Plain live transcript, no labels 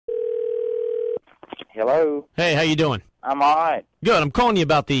Hello. Hey, how you doing? I'm all right. Good. I'm calling you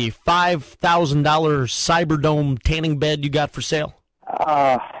about the $5,000 Cyberdome tanning bed you got for sale.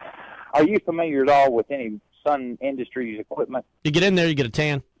 Are you familiar at all with any Sun Industries equipment? You get in there, you get a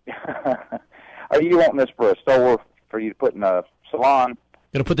tan. Are you wanting this for a store for you to put in a salon?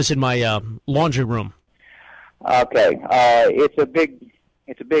 Gonna put this in my laundry room. Okay. It's a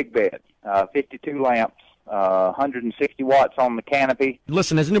big bed. 52 lamps. 160 watts on the canopy.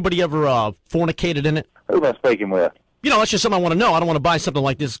 Listen, has anybody ever fornicated in it? Who am I speaking with? You know, that's just something I want to know. I don't want to buy something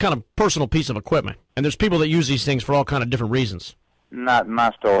like this. It's kind of a personal piece of equipment. And there's people that use these things for all kind of different reasons. Not in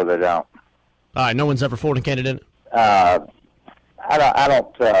my store, they don't. All right, no one's ever fornicated in it? I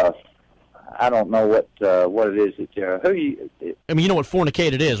don't know what it is that who you. I mean, you know what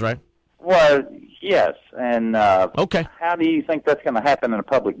fornicated is, right? Well, yes, and okay. How do you think that's going to happen in a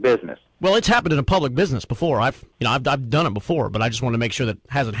public business? Well, it's happened in a public business before. I've done it before, but I just want to make sure that it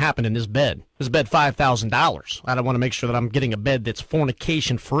hasn't happened in this bed. This bed, $5,000. I don't want to make sure that I'm getting a bed that's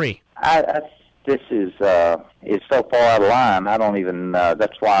fornication free. This is so far out of line. I don't even.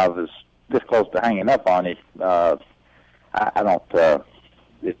 That's why I was this close to hanging up on it. I don't.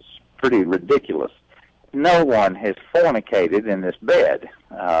 It's pretty ridiculous. No one has fornicated in this bed.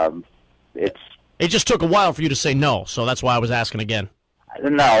 It just took a while for you to say no, so that's why I was asking again.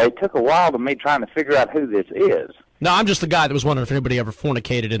 No, it took a while to me trying to figure out who this is. No, I'm just the guy that was wondering if anybody ever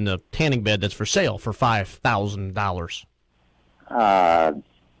fornicated in the tanning bed that's for sale for $5,000.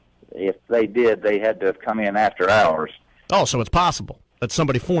 If they did, they had to have come in after hours. Oh, so it's possible that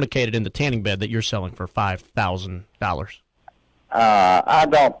somebody fornicated in the tanning bed that you're selling for $5,000. I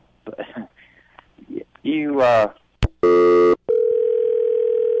don't. You.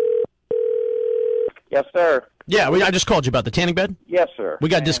 Yes, sir. Yeah, I just called you about the tanning bed. Yes, sir. We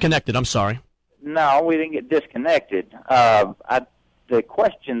got disconnected. I'm sorry. No, we didn't get disconnected. The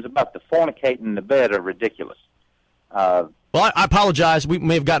questions about the fornicating in the bed are ridiculous. Well, I apologize. We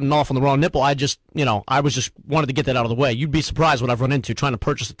may have gotten off on the wrong nipple. I just wanted to get that out of the way. You'd be surprised what I've run into trying to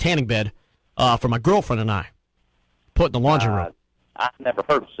purchase a tanning bed for my girlfriend and I. Put in the laundry room. I've never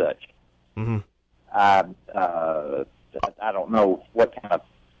heard of such. Mm-hmm. I don't know what kind of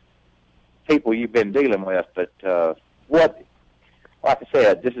people you've been dealing with, but like I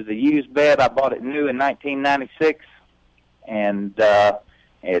said, this is a used bed. I bought it new in 1996, and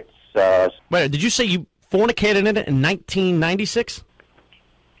it's... Wait, did you say you fornicated in it in 1996?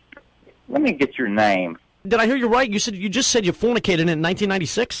 Let me get your name. Did I hear you right? You just said you fornicated in it in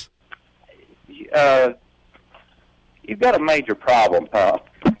 1996? You've got a major problem, pal.